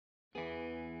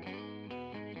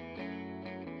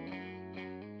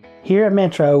Here at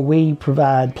Metro, we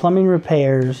provide plumbing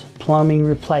repairs, plumbing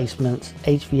replacements,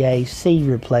 HVAC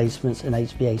replacements, and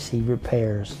HVAC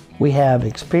repairs. We have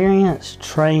experienced,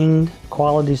 trained,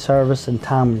 quality service, and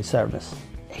timely service.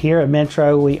 Here at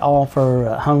Metro, we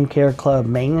offer home care club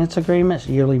maintenance agreements,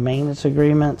 yearly maintenance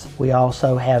agreements. We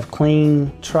also have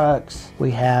clean trucks. We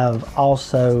have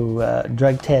also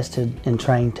drug tested and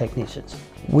trained technicians.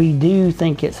 We do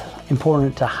think it's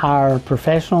important to hire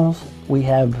professionals. We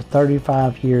have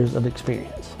 35 years of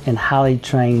experience and highly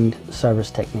trained service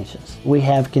technicians. We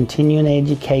have continuing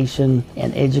education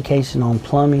and education on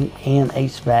plumbing and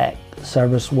HVAC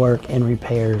service work and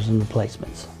repairs and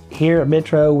replacements. Here at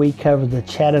Metro, we cover the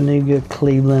Chattanooga,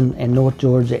 Cleveland, and North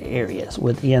Georgia areas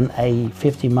within a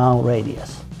 50-mile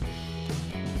radius.